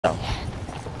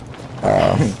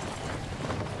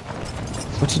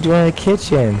What you doing in the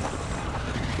kitchen?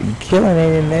 You killing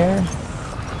it in there?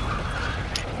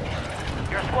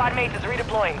 Your squad mate is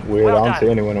redeploying. Weird, Well I don't done. see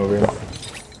anyone over here.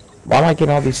 Why am I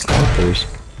getting all these snipers?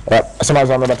 Somebody's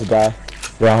on me about to die.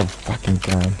 They're all fucking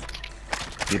gun.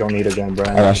 You don't need a gun,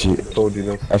 Brian. Oh, that's you. I told you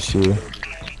this. That's you.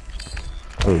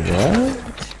 Oh, what?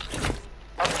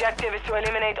 Objective is to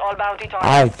eliminate all bounty targets.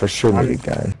 I for sure need a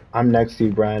gun. I'm next to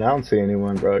you, Brian. I don't see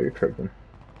anyone, bro. You're tripping.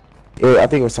 I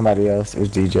think it was somebody else. It was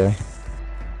DJ.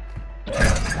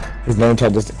 His name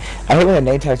tag just... I hate when the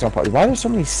name tags don't pop. Why are there so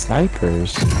many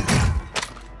snipers?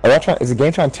 Are y'all trying... Is the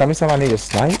game trying to tell me something I need to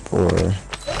snipe, or...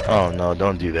 Oh no,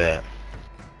 don't do that.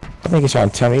 I think it's trying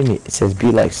to tell me it says be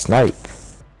like snipe.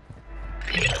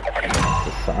 It's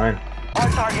a sign. All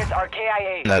targets are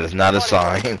KIA. That is not a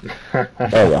sign. Oh,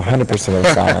 100%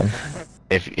 a sign.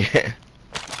 If It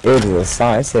is a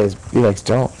sign. It says be like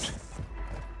don't.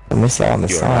 I miss out on the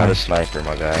you are sign. not a sniper,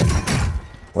 my guy.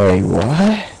 Wait,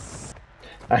 what?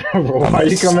 I don't know, why are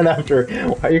you coming after?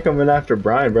 Why are you coming after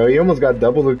Brian, bro? You almost got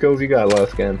double the kills you got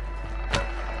last game.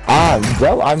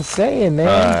 I'm saying,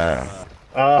 man.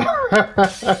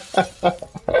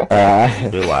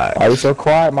 Relax. Are you so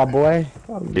quiet, my boy?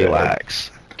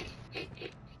 Relax.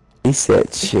 He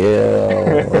said chill.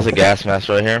 There's a gas mask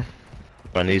right here.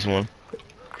 I need one.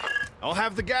 I'll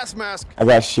have the gas mask. I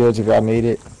got shields if y'all need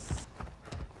it.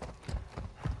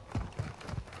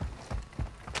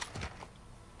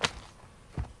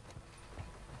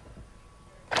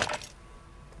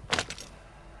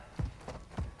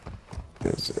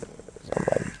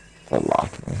 Somebody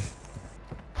unlocked me.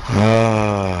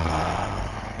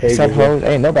 Hey, Stop Google, hoes.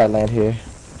 Ain't nobody land here.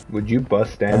 would you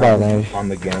bust down Nobody. on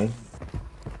the gang?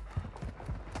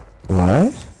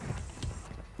 What?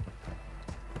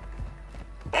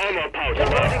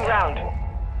 Losing round.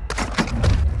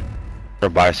 A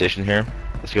buy station here.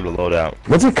 Let's get a loadout.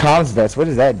 What's a comms vest? What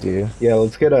does that do? Yeah,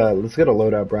 let's get a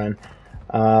loadout, Brian.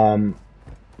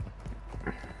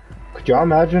 Could y'all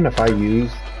imagine if I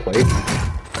used plates?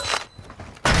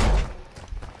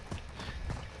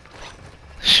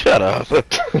 Shut up.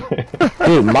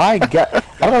 Dude, my god. I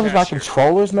don't know if it's my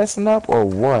controller's messing up or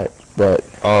what, but...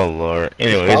 Oh lord.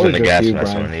 Anyway, he's probably in the just gas you, mask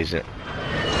Brian. when he needs it.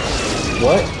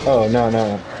 What? Oh,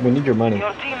 no. We need your money.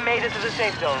 Your team made it to the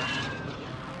safe zone.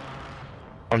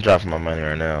 I'm dropping my money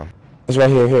right now. It's right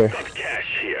here.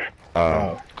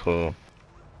 Oh, cool.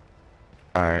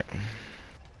 Alright.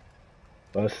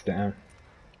 Bust down.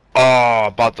 Oh, I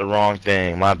bought the wrong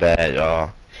thing. My bad,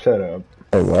 y'all. Shut up.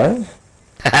 Wait, what?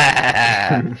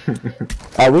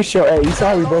 We show... Hey, you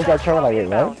saw we both got covered like it,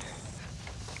 right?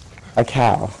 Like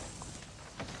how?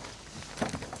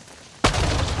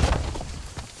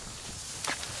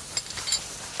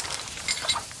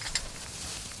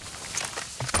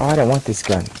 Oh, I don't want this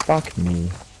gun. Fuck me.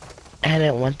 I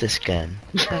don't want this gun.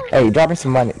 Hey, drop me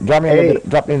some money. Drop me a little bit.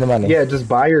 Drop me the money. Yeah, just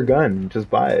buy your gun. Just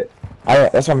buy it.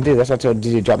 That's what I'm gonna do. That's what I told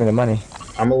DJ. Drop me the money.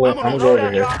 I'm gonna go over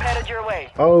Loadout here. drop headed your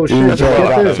way. Oh shit! DJ, Just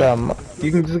drop get this. some.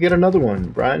 You can just get another one,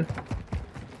 Brian,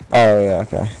 Oh yeah,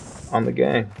 okay. on the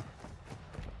gang.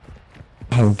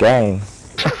 Oh, gang.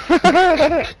 Hostile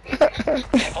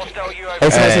UAV. Hey,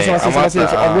 Hey, somebody,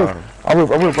 I'm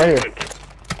out on roof, right here.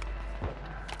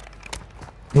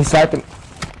 He's sniping.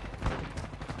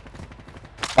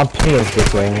 I'm pinging this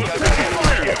bitch, man.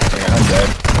 I'm dead.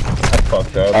 I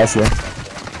fucked up. I see him.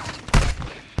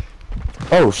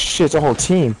 Oh shit, it's a whole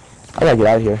team. I gotta get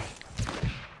out of here.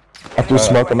 I threw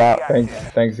smoke him out.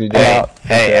 Thanks, CJ. Hey,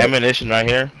 hey, Okay. ammunition right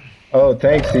here. Oh,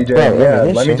 thanks, CJ. Yeah, Yeah, let me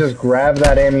ammunition. just grab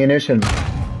that ammunition.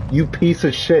 You piece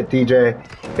of shit, DJ.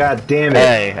 God damn it.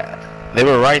 Hey, they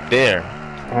were right there.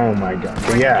 Oh my god.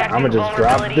 But yeah, I'm gonna just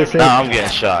drop this in. Nah, I'm getting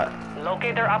shot.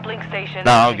 Locate their uplink station.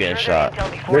 Nah, I'm getting Secure their shot.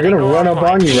 intel before They're they gonna go run up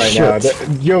offline. on you right now.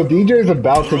 Shit. Yo, DJ's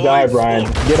about to die, Brian.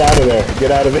 Get out of there.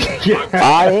 Get out of there.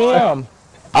 I am.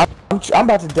 I'm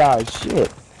about to die. Shit.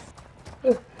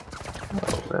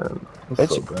 Man,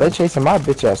 They're chasing my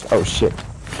bitch ass. Oh shit.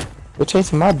 They're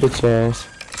chasing my bitch ass.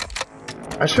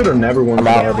 I should have never won I'm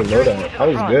that out. other loadout. I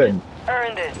was good.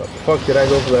 Earn this. What the fuck did I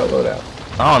go for that loadout?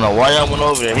 I don't know why y'all went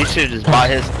over there. He should just buy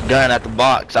his gun at the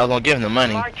box. I was gonna give him the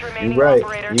money. Mark remaining You're right.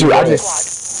 operators Dude, in I the just...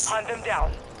 squad. Hunt them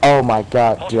down. Oh my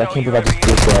god, dude, I can't believe I just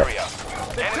did that.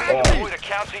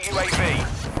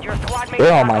 Your squad mates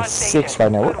They're are on my station. 6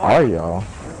 right now. What are y'all?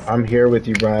 I'm here with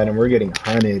you, Brian, and we're getting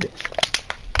hunted.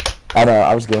 I know,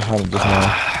 I was getting hunted just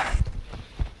now.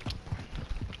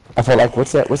 I felt like,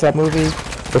 what's that movie?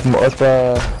 Come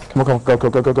on, go,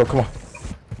 come on.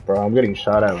 Bro, I'm getting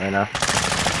shot at right now.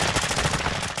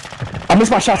 I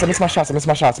missed my shots. Of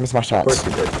course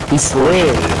you did. He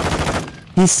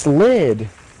slid.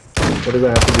 What does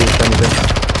that have to do with anything?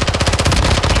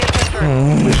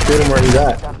 Just shoot him where he's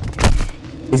at.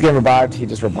 He's getting revived. He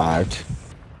just revived.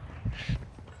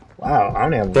 Wow, I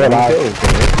don't have They're any alive. kills.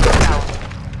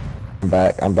 I'm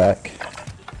back. I'm back.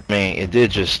 I mean, it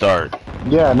did just start.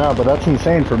 Yeah, no, but that's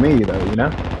insane for me, though, you know?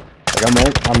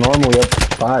 Like, I'm normally up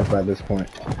 5 by this point.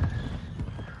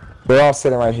 They're all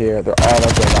sitting right here. They're all up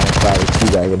there on his body,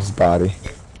 teabagging his body.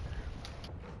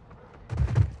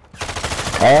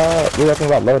 We're talking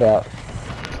about loadout.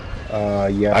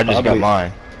 Yeah, I just got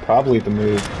mine. Probably the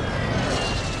move.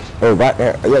 Oh, right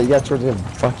there. Yeah, you guys towards him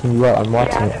fucking you up. I'm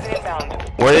watching Gas it. is inbound.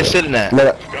 Where are they sitting at?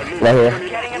 Look, right here.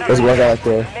 Getting an There's one guy right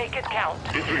alert. there. Make it count.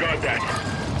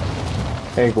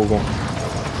 Hey, Google.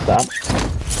 Stop.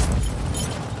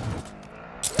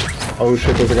 Oh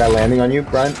shit, there's a guy landing on you,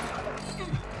 Brian?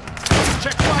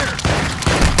 Check fire.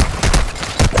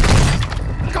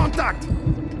 Contact.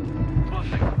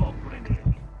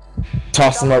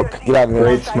 Toss smoke. Get out of there.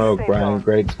 Great smoke, Brian.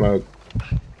 Great smoke.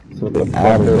 So what the fuck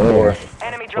Out of they're there. for.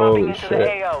 Enemy dropping Holy into shit.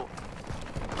 the AO.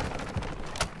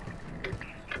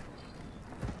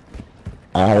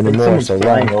 I don't have any more, Someone's so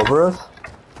flying run. over us?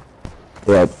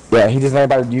 Yeah, he just landed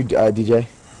by you, DJ.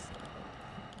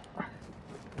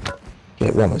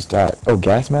 Yeah, we almost died. Oh,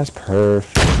 gas mask?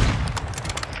 Perfect.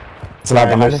 It's not Brian,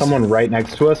 behind there's us? someone right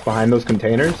next to us behind those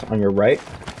containers on your right.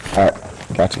 Alright,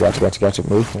 gotcha.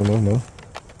 Move.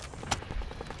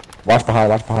 Watch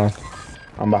behind.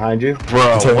 I'm behind you.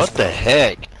 Bro, what the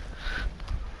heck?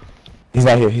 He's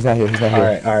not here.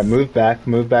 Alright, move back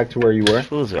to where you were.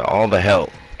 Who's it? All the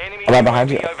help. Enemy I'm right behind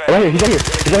you. UAV Oh, right here.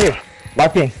 He's right here.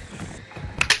 Live ping.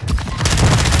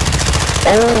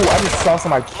 Oh, I just saw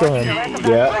somebody kill him.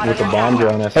 Yeah, with the bomb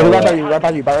drone. I saw Hey, right by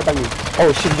that. you.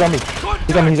 Oh shit, he's on me.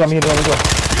 He's on me. Your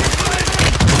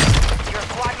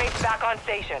squad mates back on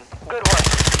station. Good work.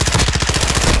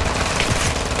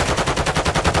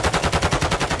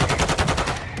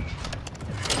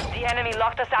 The enemy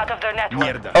locked us out of their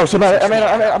network. Mierda. Oh, so I'm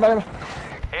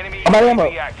Enemy I'm at ammo.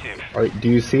 UAV active. Do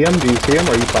you see him? Are you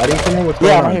fighting someone? What's Yeah,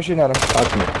 going I'm on? here shooting at him. Talk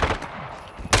to me.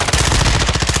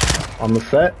 On the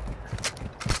set?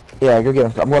 Yeah, go get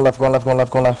him. I'm going left. Enemy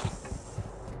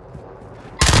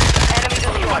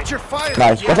destroyed. Watch your fire.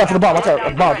 Nice. Watch out for the bomb. Right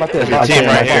there. There's a team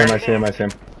right here. I see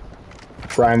him.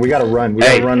 Brian, we gotta run. We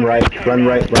Hey. gotta run right.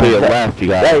 To your left,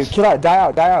 you Hey, guys. chill out. Die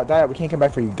out. We can't come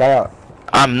back for you. Die out.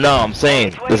 I'm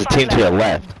saying, there's a team to your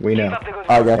left. We Keep know. up the good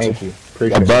I work. got you. Thank you.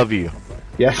 Appreciate it. Above you.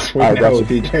 Yes, we I got know, you.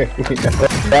 DJ. We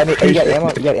know. Hey, you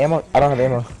got ammo? I don't have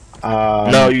ammo.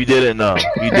 No, you didn't know.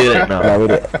 You didn't know. No, we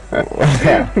did.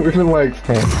 we've been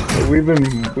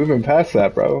like, we've been past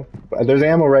that, bro. There's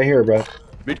ammo right here, bro.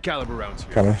 Mid-caliber rounds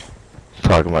here. Coming.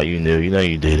 Talking about you knew. You know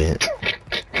you didn't.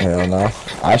 Hell no.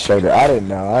 I showed it. I didn't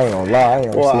know. I ain't gonna lie. I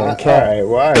ain't gonna see on camera. alright,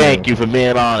 why? Thank you for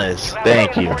being honest.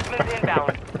 Thank you. Reinforcements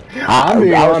inbound. I'm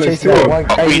being I was honest chasing too. that one.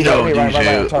 Hey, We he's know, right here,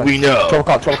 DJ. right. We know. 12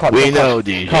 o'clock. We know,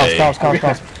 DJ.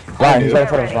 Comms. Ryan, he's right in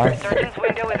front of us, Ryan. Resurgence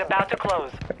window is about to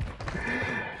close.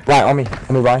 Ryan, on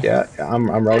me, Ryan. Yeah, I'm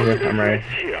right here. I'm right.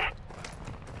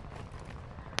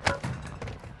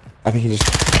 I think he just.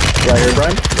 Right here,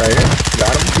 Brian. Right here.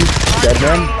 Got him. He's dead,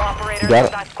 man. You got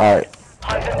it? Alright.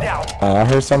 Hunt them down. I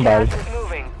heard somebody. Gas is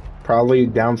moving. Probably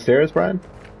downstairs, Brian.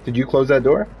 Did you close that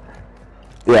door?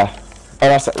 Yeah. Oh,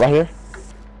 that's it. Right here.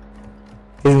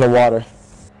 He's in the water.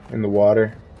 In the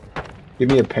water. Give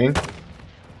me a ping.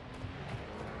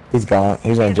 He's gone.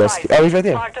 He's on a jet ski. Advise, Oh, he's right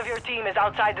there. Part of your team is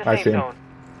outside the I safe see him. zone.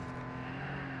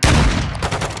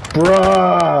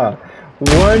 Bruh!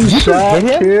 One shot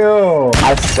hit him? kill!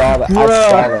 I saw that.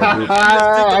 Bruh! dude.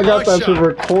 I got that shit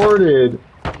recorded!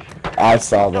 I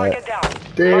saw Target that. down.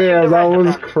 Damn, Marking the that rest of was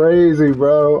them. crazy,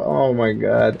 bro. Oh my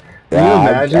god. Can Yeah, you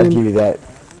I'd give imagine? you that.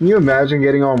 Can you imagine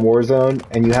getting on Warzone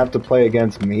and you have to play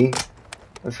against me?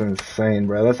 That's insane,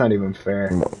 bro. That's not even fair.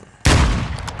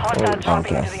 Hostiles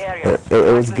dropping into the area.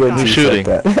 It was good. Who's you shooting?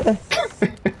 said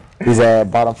that. He's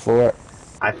bottom floor.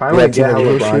 I finally Yeah, get how team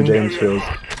of the LeBron shooting. James feels.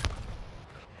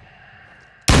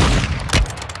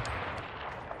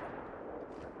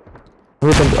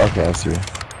 Who think? Okay, I see.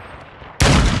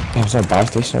 There's no buy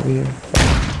station over here.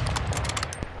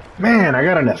 Man, I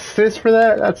got an assist for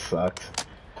that? That sucks.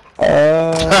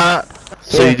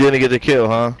 So you didn't get the kill,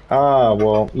 huh?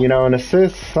 Well, you know, an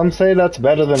assist, some say that's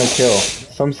better than a kill.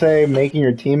 Some say making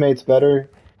your teammates better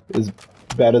is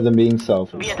better than being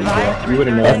selfish. You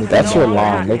wouldn't know anything. That's your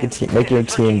about line. Make your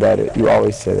team better. You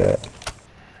always say that.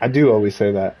 I do always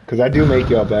say that, because I do make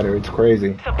y'all better. It's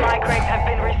crazy. Supply crates have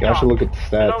been restocked. Y'all should look at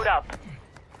the Load stats. up.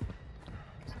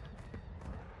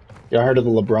 Y'all heard of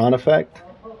the LeBron effect?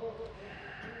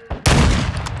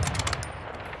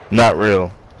 Not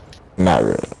real. Not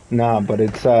really. Nah, but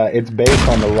it's based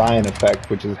on the Ryan effect,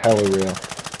 which is hella real.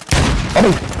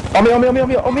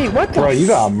 On me! What the? Bro, you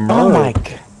got Oh murdered. my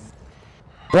god.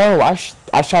 Bro, I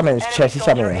shot him in his chest. He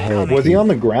shot me in the head. Was he on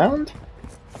the ground?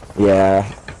 Yeah.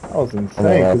 That was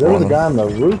insane. Cause there was a guy on the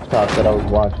rooftop that I was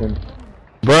watching.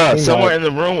 Bruh, Hey, somewhere Mike. in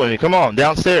the room with me. Come on,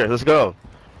 downstairs. Let's go.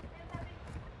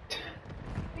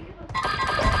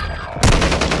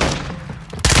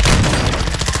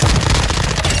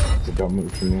 It's a dumb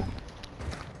move from you.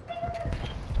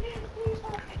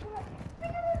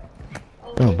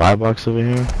 Oh, buy box over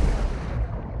here.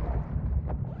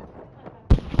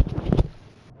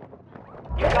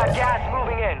 You got gas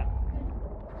moving in.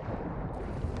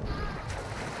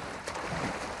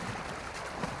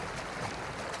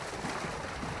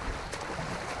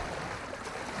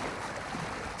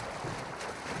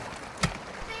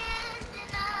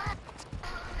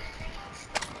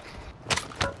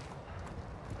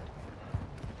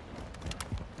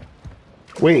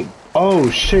 Wait. Oh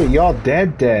shit, y'all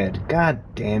dead. God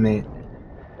damn it.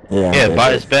 Yeah. Yeah,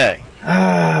 buy his bag.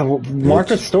 Ah,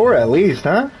 mark a store at least,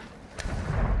 huh?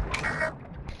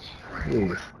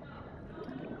 Jeez.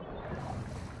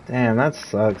 Damn, that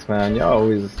sucks, man. Y'all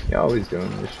always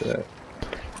doing this shit.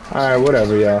 Alright,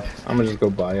 whatever, y'all. I'm gonna just go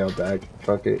buy y'all back.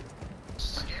 Fuck it.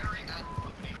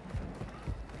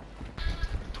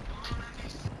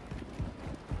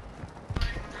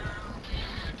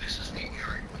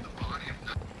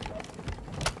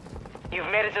 You've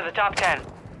made it to the top 10.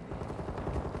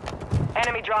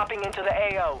 Enemy dropping into the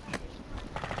AO.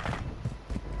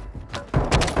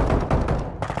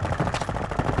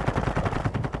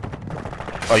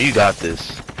 Oh, you got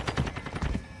this.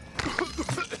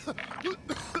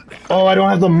 Oh, I don't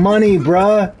have the money,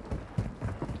 bruh.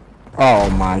 Oh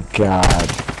my god.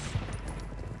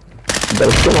 You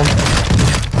better kill him.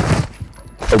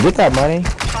 Oh, get that money.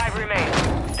 5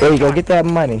 remain. There you go, get that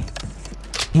money.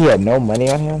 He had no money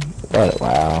on him? What?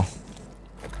 Wow.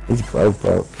 He's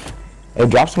broke. Hey,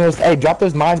 drop some of those. Hey, drop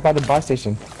those mines by the buy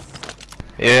station.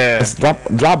 Yeah. Just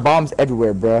drop bombs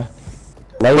everywhere, bruh.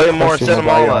 Play more, set them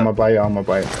all I'm up. gonna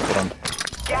buy it. Hold on.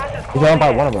 Gas is You can only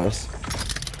buy closing one in. of us.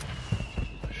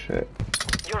 Shit.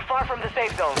 You're far from the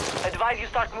safe zone. Advise you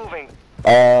start moving.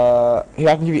 Here,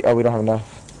 I can give you. Oh, we don't have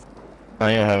enough.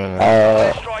 I ain't having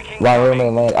that. Destroy King Ryan, we're Tommy.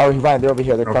 gonna land. Oh, Ryan, they're over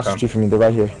here. They're across the Okay. street from me. They're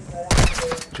right here.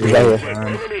 He's right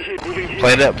here.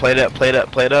 Play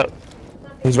it up.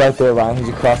 He's right there, Ryan. He's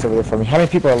across over there from me. How many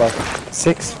people are left?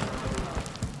 6?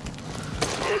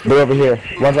 They're over here.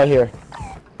 One's right here.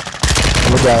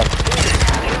 Look at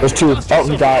him. There's 2. Oh,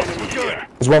 he died.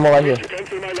 There's one more right here. Two.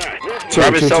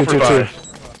 Grab his self-revive.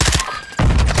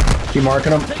 Keep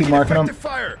marking them. Effective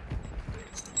fire.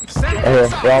 Right here.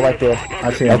 They're all right there.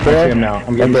 I see him. Right there? I see him now.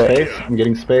 I'm getting Right there. space. I'm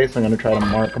getting space. I'm gonna try to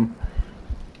mark him.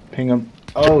 Ping him.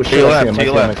 Oh shit! your I left, see to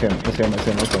your left. him. I see him.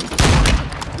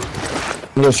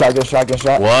 Good shot.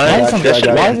 What? Why is, That this,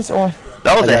 should've why been- is this on?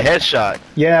 That was I a got headshot.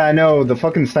 Yeah, I know. The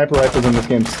fucking sniper rifles in this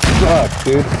game suck,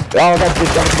 dude. Oh, that's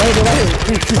right here.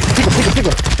 Pick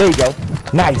him. There you go.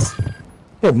 Nice.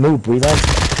 Good move, Bree. Let's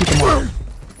keep him on.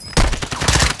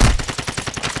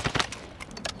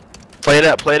 Play it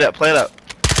up.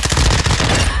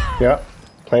 Yeah.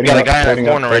 Plating got a up, guy in that plating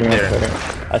up, corner right plating up, there. plating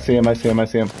up. I see him.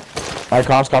 Alright,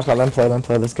 comms. Let him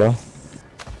play. Let's go.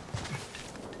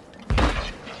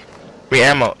 We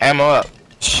ammo up.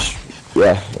 Shh.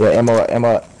 Yeah, ammo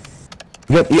up.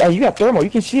 You got thermal. You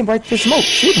can see him right through smoke.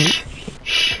 Shoot him.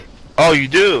 Oh, you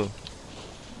do.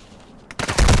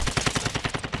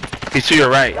 He's to your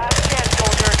right. Last chance,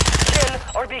 soldier.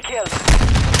 Kill or be killed.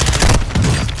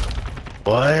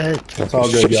 What? That's all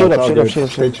good, Shut y'all. up, It's all shut good. up, shut up,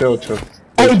 Stay chill. Stay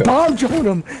Hey, chill. bomb drone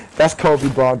him. That's Kobe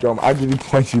bomb drone. I'll give you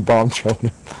points. You bomb drone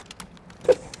him.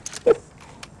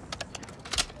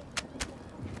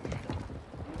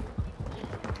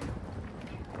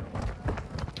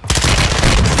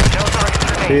 No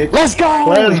targets remain. Let's go.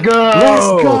 Let's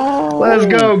go. Let's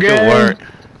go, gang. Good work.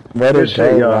 What Good is shit,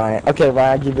 that, y'all. Ryan? Okay,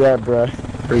 Ryan, I'll give you that, bro.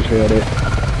 Appreciate it.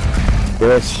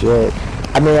 Good shit.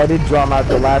 I mean, I did draw him out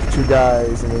the last 2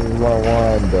 guys, and then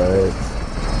 1-1, but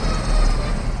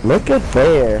look at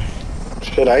there.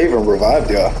 Shit, I even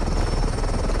revived y'all.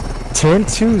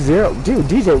 10-2-0. Dude,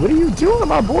 DJ, what are you doing,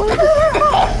 my boy?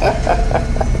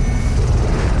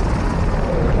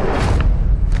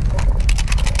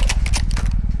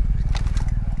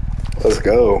 Let's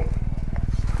go.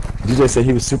 DJ said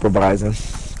he was supervising.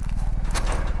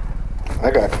 I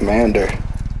got commander.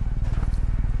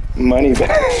 Money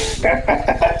back.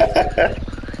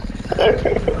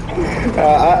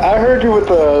 I heard you with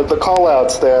the call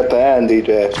outs there at the end,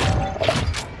 DJ.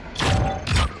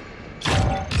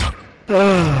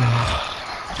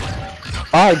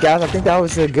 Alright, guys, I think that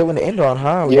was a good one to end on,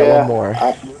 huh? We got one more.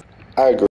 I agree.